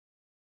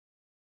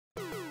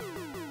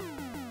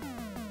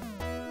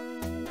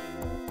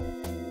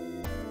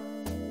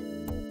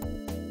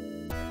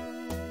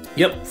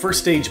Yep, first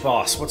stage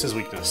boss. What's his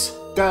weakness?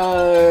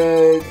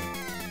 You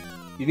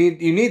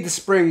need the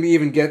spring to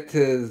even get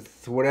to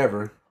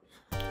whatever.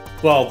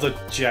 Well, the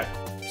jet.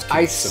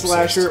 Ice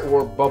slasher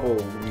or bubble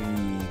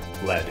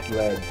lead.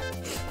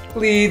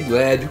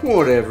 Lead,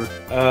 whatever.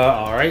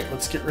 Alright,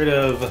 let's get rid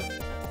of...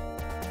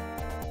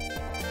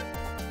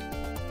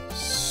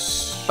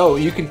 Oh,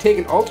 you can take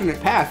an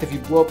alternate path if you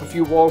blow up a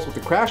few walls with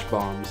the crash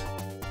bombs.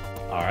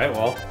 Alright,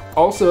 well...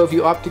 Also, if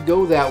you opt to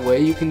go that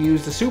way, you can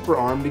use the super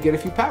arm to get a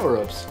few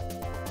power-ups.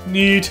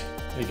 Neat,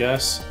 I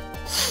guess.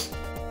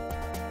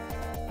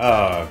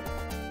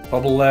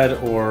 Bubble lead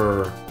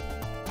or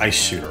ice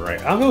shooter,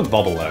 right? I'll go with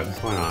bubble lead.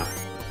 Why not?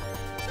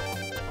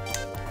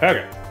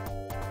 Okay.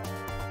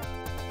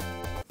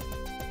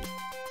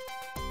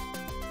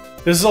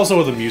 This is also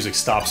where the music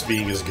stops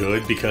being as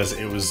good because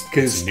it was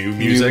new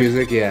music. New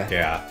music, yeah.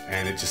 Yeah,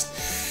 and it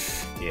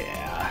just...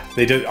 Yeah.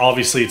 They did...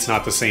 Obviously, it's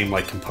not the same,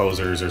 like,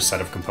 composers or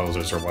set of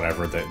composers or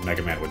whatever that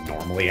Mega Man would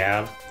normally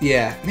have.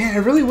 Yeah. Man, I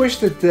really wish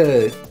that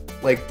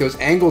those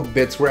angled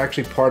bits were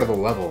actually part of the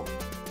level.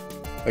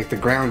 Like, the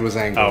ground was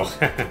angled.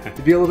 Oh.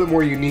 It'd be a little bit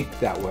more unique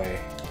that way.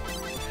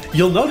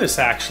 You'll notice,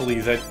 actually,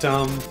 that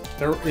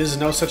there is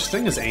no such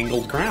thing as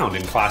angled ground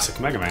in classic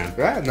Mega Man.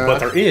 Yeah, no, but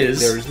there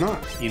is. There is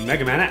not. In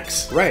Mega Man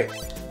X. Right.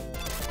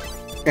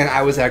 And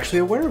I was actually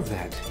aware of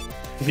that.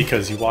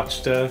 Because you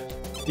watched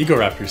Ego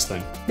Raptor's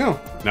thing. No.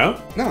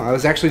 No? No, I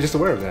was actually just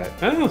aware of that.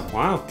 Oh,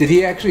 wow. Did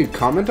he actually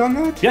comment on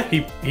that? Yeah,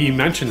 he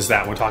mentions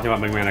that when talking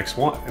about Mega Man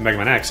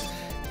X,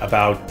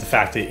 about the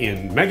fact that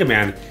in Mega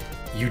Man,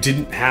 you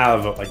didn't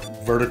have, like,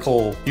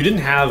 vertical... You didn't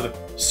have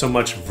so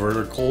much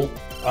vertical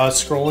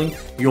scrolling.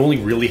 You only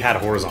really had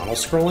horizontal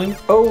scrolling.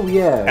 Oh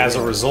yeah. As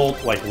a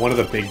result, like one of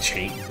the big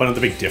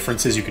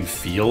differences you can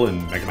feel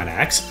in Mega Man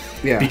X,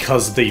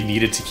 because they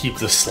needed to keep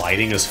the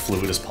sliding as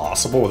fluid as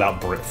possible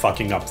without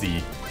fucking up the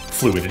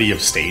fluidity of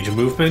stage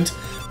movement,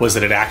 was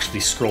that it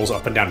actually scrolls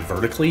up and down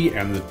vertically,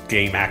 and the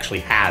game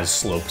actually has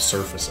sloped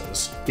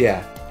surfaces.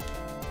 Yeah.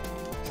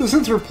 So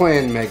since we're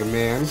playing Mega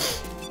Man,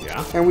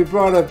 yeah, and we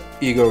brought up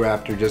Ego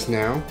Raptor just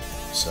now,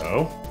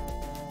 so.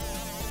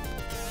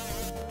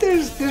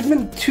 There's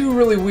been two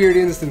really weird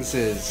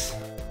instances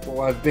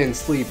while I've been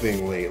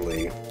sleeping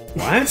lately.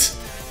 What?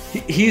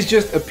 He's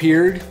just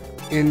appeared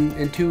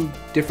in two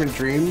different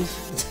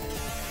dreams.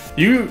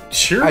 You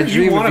sure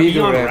you want to be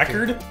on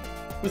record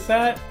with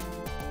that?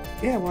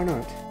 Yeah, why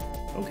not?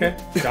 Okay,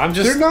 I'm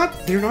just...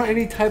 They're not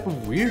any type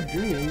of weird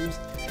dreams.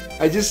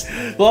 I just...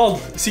 Well,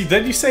 see,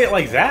 then you say it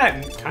like that,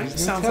 and it kind of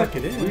sounds like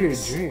it is. Weird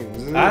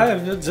dreams.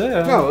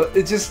 No,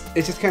 it's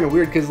just kind of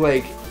weird, because,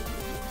 like...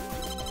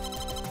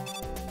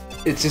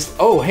 It's just,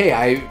 oh,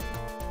 hey,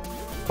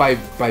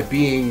 by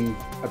being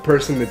a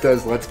person that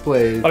does Let's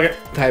Play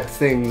type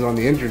things on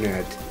the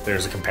internet.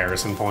 There's a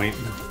comparison point.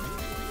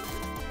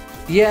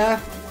 Yeah,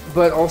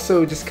 but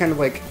also just kind of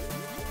like,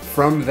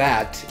 from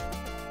that,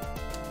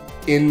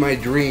 in my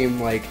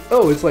dream, like,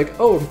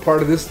 I'm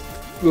part of this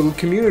little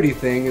community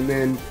thing, and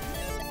then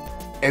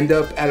end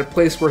up at a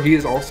place where he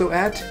is also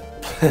at.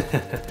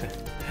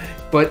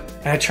 But...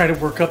 And I try to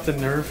work up the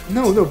nerve.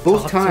 No,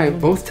 both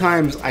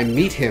times I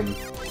meet him.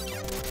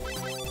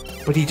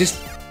 But he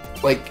just,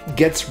 like,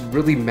 gets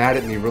really mad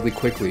at me really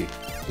quickly.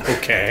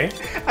 Okay.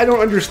 I don't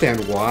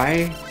understand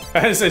why.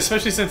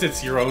 Especially since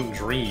it's your own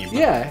dream.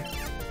 Yeah.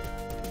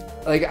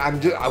 Like,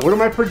 what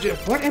am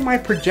I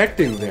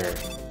projecting there?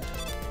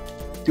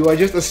 Do I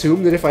just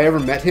assume that if I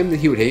ever met him that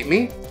he would hate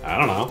me? I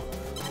don't know.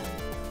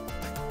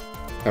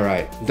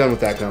 Alright, I'm done with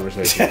that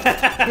conversation.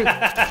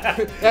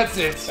 That's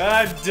it.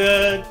 I'm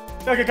done.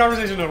 Okay,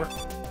 conversation over.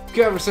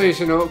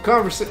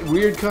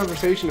 Weird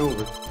conversation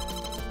over.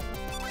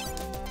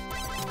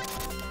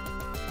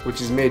 Which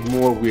is made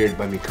more weird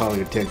by me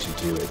calling attention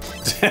to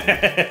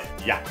it.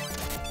 Yeah.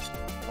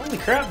 Holy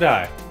crap,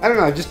 die. I don't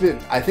know,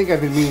 I think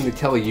I've been meaning to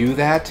tell you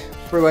that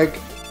for like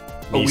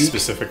a week. Me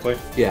specifically?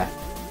 Yeah.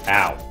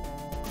 Ow.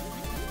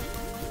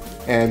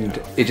 And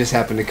it just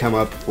happened to come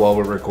up while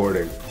we're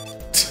recording.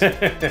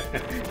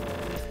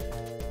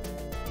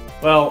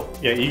 Well,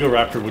 yeah, Ego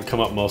Raptor would come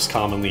up most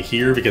commonly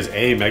here because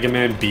A, Mega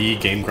Man, B,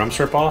 Game Grumps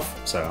ripoff,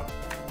 so...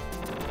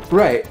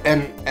 Right,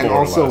 and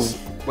also,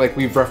 like,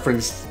 we've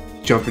referenced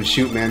Jump and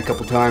Shoot Man a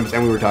couple times,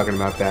 and we were talking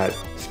about that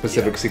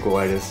specific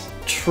sequelitis.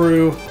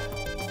 True.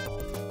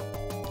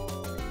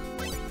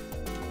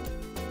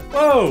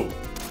 Whoa!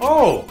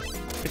 Oh!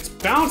 It's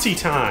bounty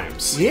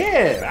times!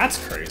 Yeah! That's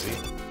crazy.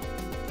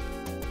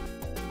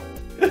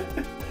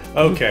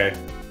 Okay.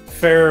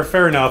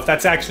 Fair enough.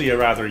 That's actually a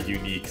rather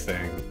unique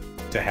thing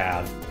to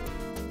have.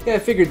 Yeah, I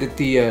figured that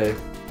the,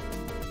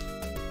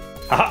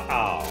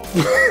 Oh.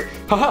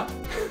 Haha!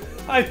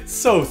 I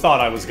so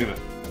thought I was gonna...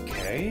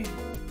 Okay.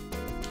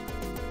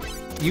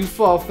 You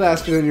fall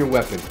faster than your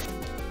weapon.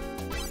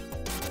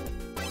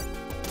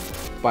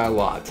 By a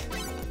lot.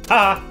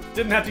 Ha!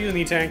 Didn't have to use an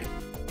E-Tank.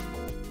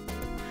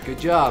 Good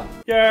job.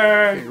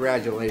 Yay!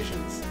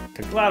 Congratulations.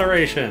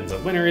 Congratulations, the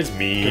winner is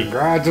me.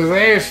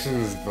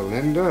 Congratulations,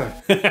 Belinda.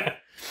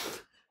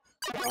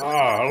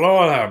 Oh,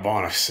 hello there,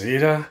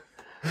 Bonacita.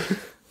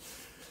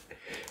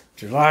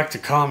 Would you like to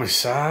come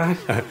inside?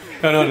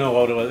 no,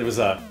 what it was? It was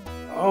oh,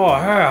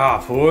 hey,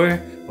 hot boy.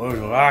 Would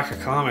you like to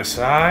come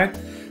inside?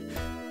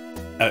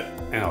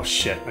 Oh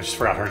shit, I just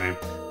forgot her name.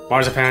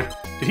 Marzipan,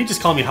 did he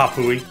just call me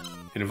Hapui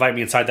and invite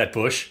me inside that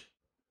bush?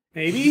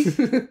 Maybe?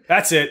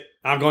 That's it.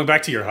 I'm going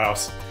back to your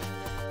house.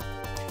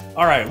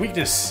 Alright,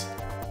 weakness.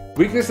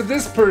 Weakness of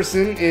this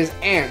person is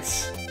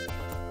ants.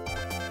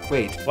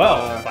 Wait.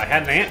 Well, if I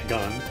had an ant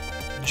gun.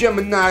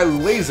 Gemini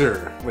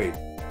laser. Wait.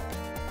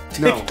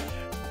 No.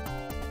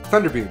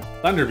 Thunderbeam.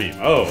 Thunderbeam.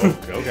 Oh,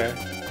 okay.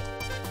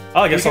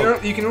 Oh, I guess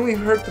you can only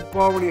hurt the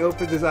ball when he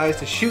opens his eyes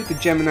to shoot the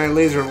Gemini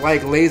laser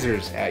like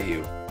lasers at you.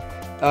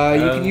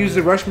 You can use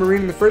the Rush Marine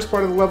in the first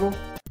part of the level.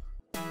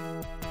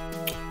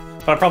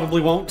 But I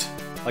probably won't.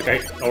 Like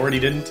I already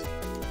didn't.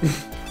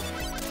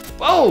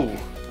 Whoa!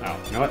 Oh,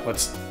 you know what?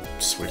 Let's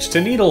switch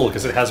to Needle,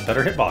 because it has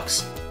better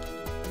hitbox.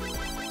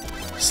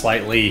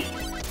 Slightly.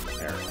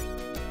 There.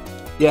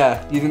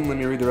 Yeah, you didn't let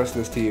me read the rest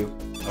of this to you.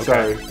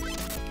 Okay. Sorry.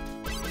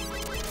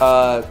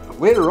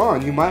 Later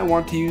on, you might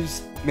want to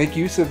make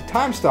use of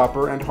Time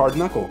Stopper and Hard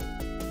Knuckle.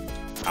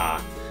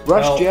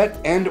 Rush Jet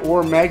and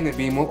or Magnet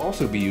Beam will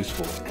also be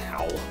useful.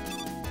 Ow.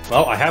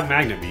 Well, I have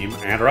Magnet Beam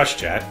and Rush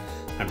Jet.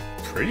 I'm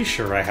pretty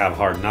sure I have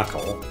Hard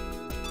Knuckle.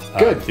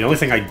 Good. The only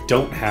thing I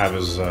don't have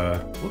is,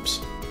 whoops.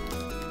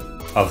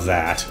 Of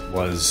that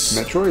was...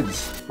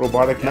 Metroids.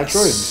 Robotic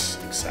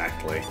Metroids.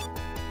 Exactly.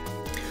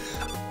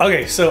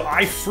 Okay, so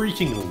I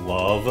freaking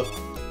love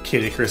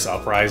Kid Icarus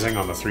Uprising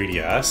on the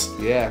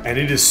 3DS. Yeah. And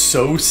it is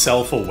so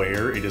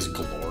self-aware, it is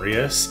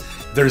glorious.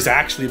 There's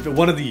actually...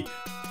 One of the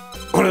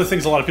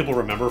things a lot of people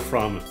remember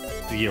from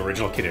the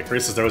original Kid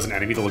Icarus is there was an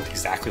enemy that looked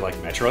exactly like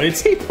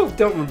Metroids. People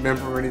don't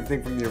remember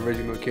anything from the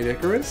original Kid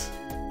Icarus.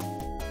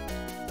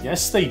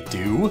 Yes, they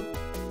do.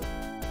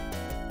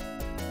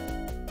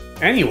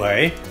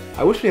 Anyway...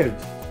 I wish we had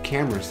a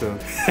camera, so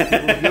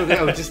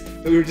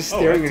we were just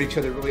staring at each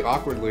other really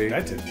awkwardly.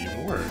 That didn't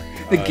even work.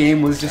 The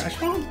game was just...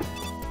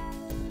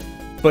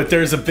 But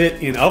there's a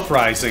bit in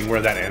Uprising where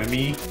that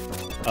enemy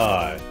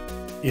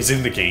is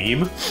in the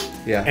game.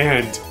 Yeah.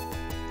 And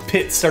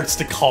Pit starts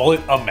to call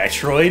it a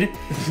Metroid,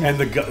 and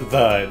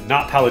the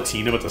not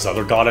Palutena, but this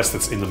other goddess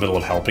that's in the middle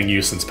of helping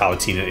you, since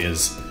Palutena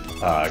is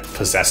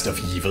possessed of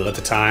evil at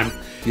the time.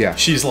 Yeah.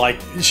 She's like,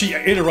 she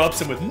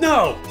interrupts him with,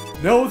 "No,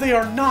 they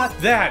are not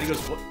that." He goes,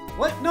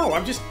 "What? No,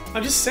 I'm just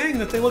saying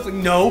that they look like."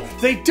 "No,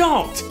 they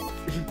don't.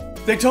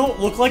 They don't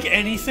look like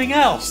anything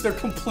else. They're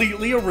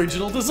completely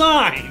original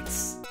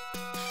designs."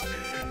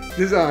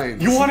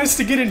 Designs. You want us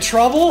to get in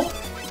trouble?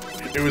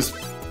 It was,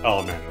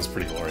 oh man, it was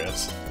pretty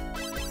glorious.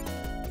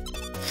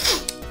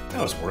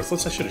 That was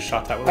worthless. I should have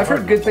shot that with a I've heard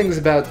hard good knuckle. things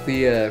about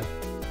the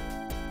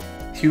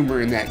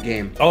humor in that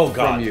game. Oh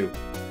god. From you.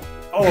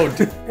 Oh,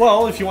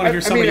 well, if you want to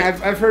hear somebody... I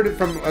mean, I've heard it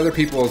from other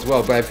people as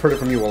well, but I've heard it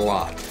from you a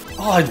lot.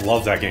 Oh, I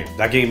love that game.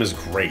 That game is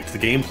great. The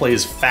gameplay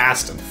is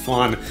fast and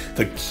fun.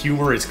 The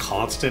humor is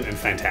constant and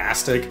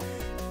fantastic.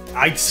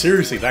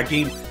 Seriously, that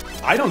game...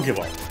 I don't give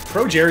up.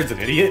 Pro Jared's an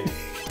idiot.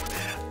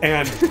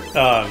 And,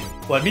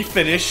 let me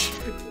finish.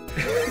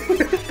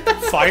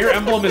 Fire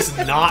Emblem is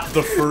not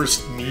the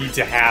first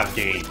need-to-have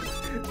game.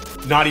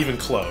 Not even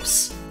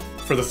close.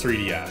 For the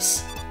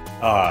 3DS.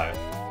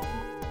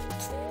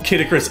 Kid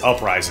Icarus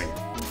Uprising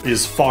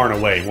is far and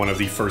away one of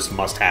the first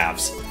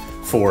must-haves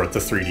for the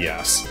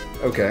 3DS.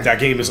 Okay. That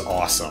game is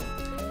awesome.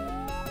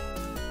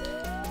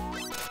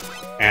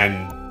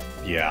 And,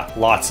 yeah,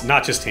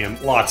 not just him,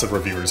 lots of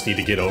reviewers need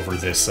to get over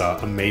this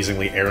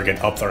amazingly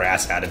arrogant,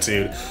 up-their-ass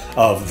attitude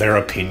of their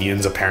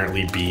opinions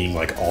apparently being,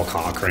 like,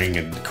 all-conquering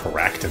and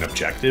correct and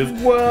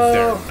objective.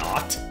 Well... They're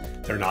not.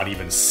 They're not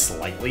even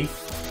slightly.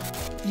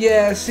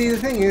 Yeah, see, the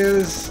thing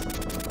is...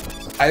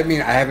 I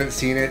mean, I haven't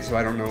seen it, so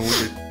I don't know what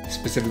you're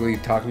specifically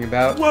talking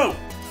about. Whoa!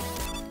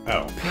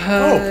 Oh.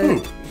 Oh,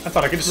 poop. I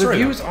thought I could destroy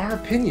Reviews them. are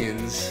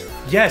opinions.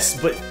 Yes,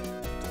 but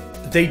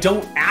they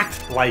don't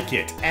act like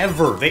it,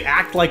 ever. They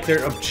act like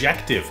they're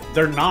objective.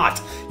 They're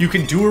not. You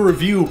can do a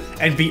review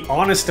and be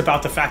honest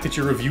about the fact that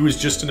your review is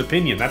just an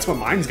opinion. That's what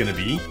mine's gonna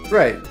be.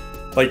 Right.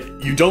 Like,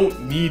 you don't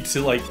need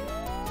to, like...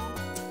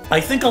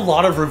 I think a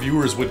lot of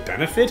reviewers would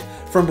benefit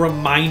from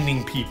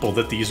reminding people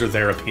that these are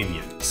their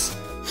opinions.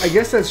 I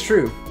guess that's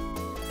true.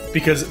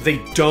 Because they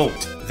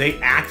don't.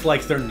 They act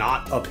like they're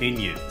not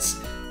opinions.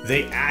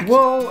 They act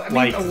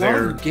like a lot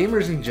of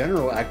gamers in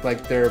general act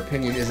like their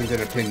opinion isn't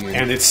an opinion.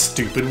 And it's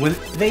stupid when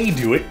they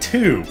do it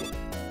too.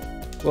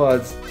 Well,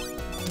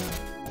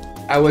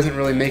 I wasn't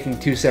really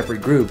making two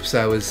separate groups.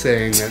 I was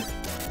saying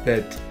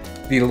that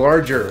the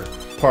larger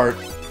part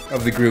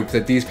of the group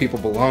that these people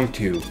belong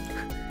to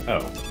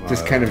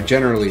just kind of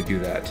generally do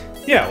that.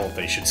 Yeah, well,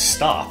 they should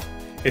stop.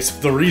 It's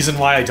the reason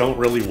why I don't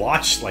really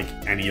watch, like,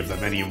 any of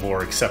them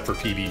anymore except for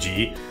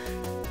PBG.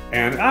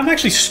 And I'm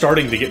actually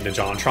starting to get into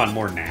JonTron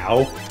more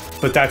now,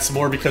 but that's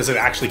more because it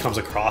actually comes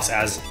across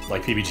as,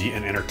 like, PBG,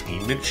 an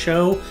entertainment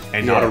show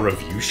and not a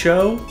review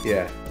show.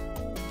 Yeah.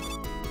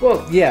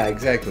 Well, yeah,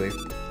 exactly.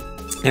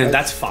 And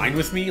that's fine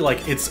with me.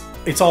 Like, it's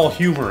all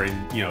humor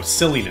and, you know,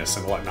 silliness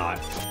and whatnot,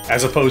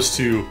 as opposed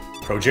to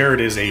Pro Jared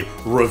is a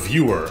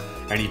reviewer,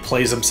 and he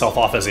plays himself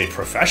off as a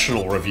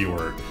professional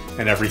reviewer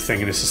and everything,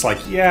 and it's just like,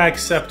 yeah,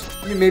 except...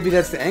 I mean, maybe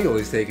that's the angle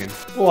he's taking.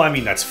 Well, I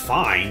mean, that's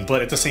fine,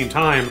 but at the same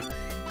time,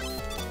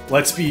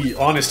 let's be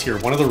honest here,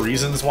 one of the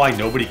reasons why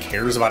nobody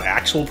cares about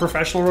actual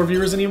professional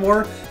reviewers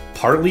anymore,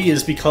 partly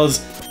is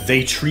because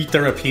they treat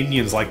their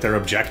opinions like they're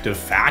objective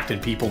fact,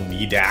 and people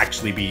need to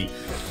actually be,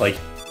 like,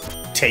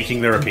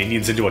 taking their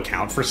opinions into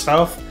account for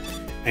stuff,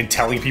 and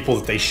telling people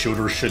that they should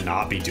or should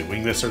not be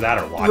doing this or that,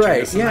 or watching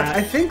this and that.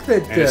 I think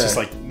that... And it's just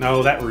like,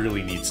 no, that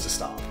really needs to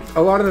stop.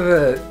 A lot of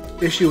the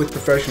issue with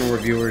professional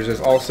reviewers is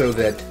also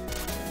that,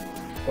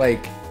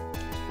 like,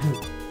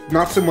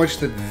 not so much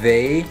that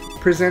they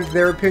present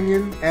their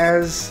opinion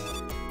as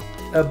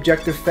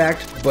objective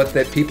fact, but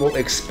that people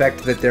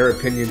expect that their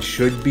opinion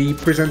should be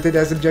presented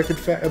as objective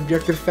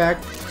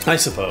fact. I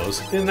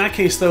suppose. In that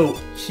case, though,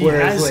 he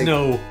has like,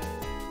 no...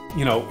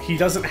 You know, he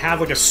doesn't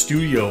have like a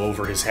studio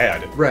over his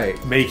head, right?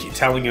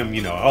 Telling him,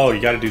 you know, oh, you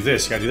got to do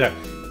this, you got to do that.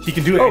 He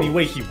can do it any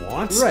way he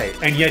wants, right?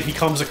 And yet he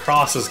comes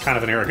across as kind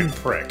of an arrogant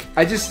prick.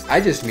 I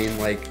just mean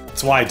like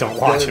that's why I don't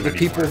watch him the anymore.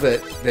 people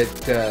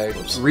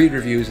that read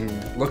reviews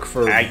and look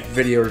for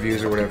video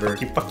reviews or whatever.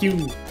 Fuck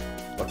you.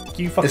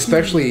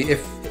 Especially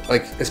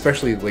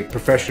like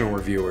professional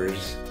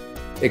reviewers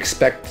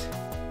expect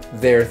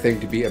their thing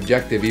to be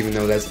objective, even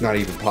though that's not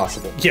even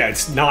possible. Yeah,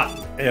 it's not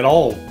at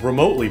all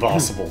remotely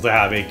possible to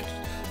have a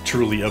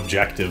truly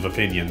objective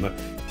opinion.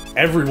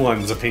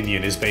 Everyone's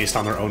opinion is based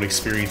on their own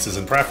experiences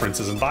and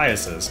preferences and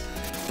biases.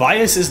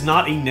 Bias is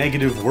not a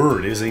negative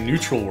word, it is a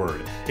neutral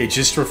word. It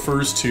just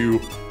refers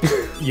to,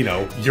 you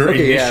know, your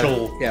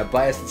initial... Yeah,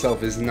 bias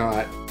itself is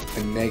not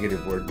a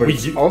negative word, but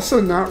it's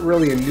also not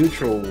really a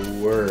neutral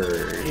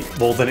word.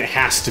 Well, then it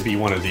has to be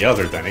one or the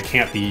other. Then it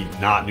can't be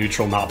not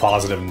neutral, not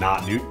positive,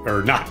 not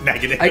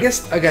negative. I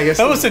guess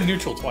that was said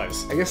neutral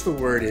twice. I guess the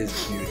word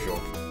is neutral.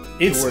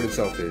 The word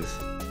itself is.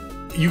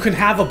 You can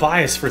have a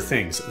bias for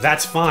things.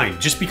 That's fine.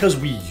 Just because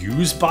we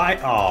use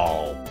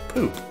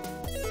poop.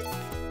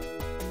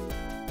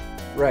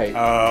 Right.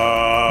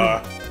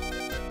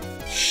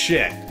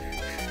 Shit.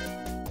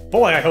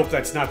 Boy, I hope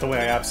that's not the way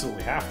I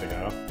absolutely have to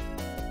go.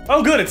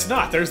 Oh, good, it's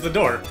not. There's the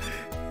door.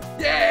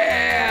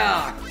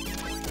 Yeah!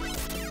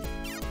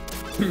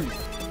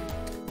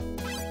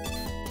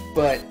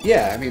 But,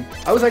 yeah, I mean,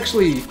 I was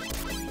actually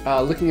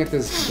looking at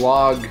this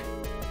blog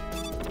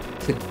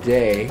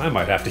today. I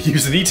might have to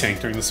use an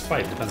E-Tank during this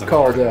fight. Depends on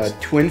called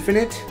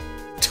Twinfinite.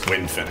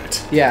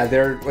 Twinfinite. Yeah,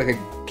 they're like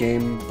a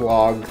game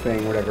blog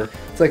thing, whatever.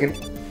 It's like an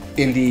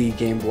indie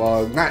game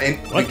blog.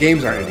 The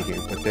games aren't indie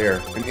games, but they're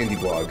an indie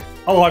blog.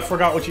 Oh, I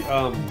forgot what you...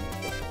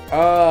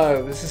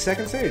 This is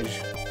Second Stage.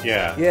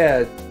 Yeah.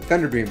 Yeah,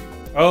 Thunderbeam.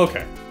 Oh,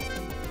 okay.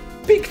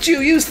 Pikachu,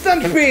 use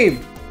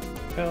Thunderbeam!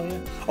 Hell yeah.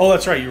 Oh,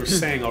 that's right, you were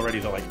saying already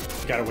that, like,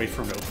 you gotta wait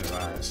for him to open his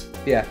eyes.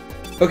 Yeah.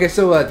 Okay,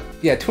 so,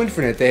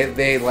 Twinfinite,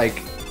 they like,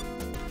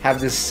 have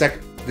this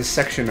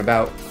section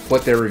about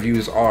what their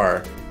reviews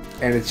are,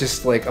 and it's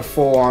just, like, a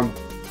full-on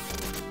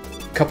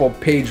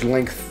couple-page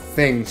length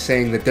thing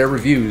saying that their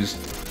reviews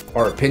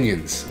are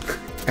opinions,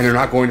 and they're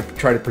not going to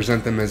try to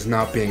present them as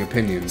not being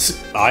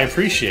opinions. I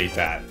appreciate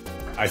that.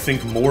 I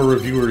think more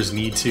reviewers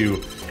need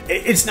to...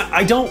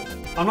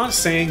 I'm not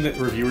saying that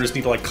reviewers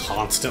need to, like,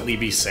 constantly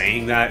be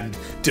saying that and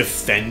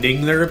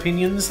defending their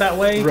opinions that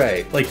way.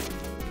 Right. Like,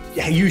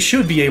 yeah, you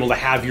should be able to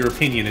have your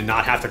opinion and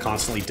not have to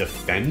constantly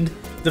defend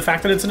the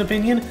fact that it's an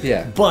opinion.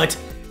 Yeah. But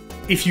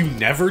if you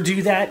never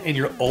do that and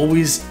you're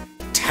always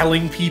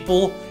telling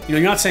people... You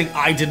know, you're not saying,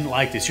 I didn't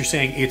like this. You're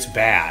saying, it's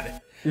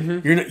bad.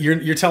 Mm-hmm.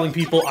 You're telling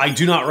people, I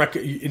do not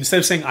instead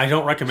of saying, I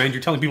don't recommend,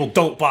 you're telling people,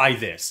 don't buy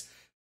this.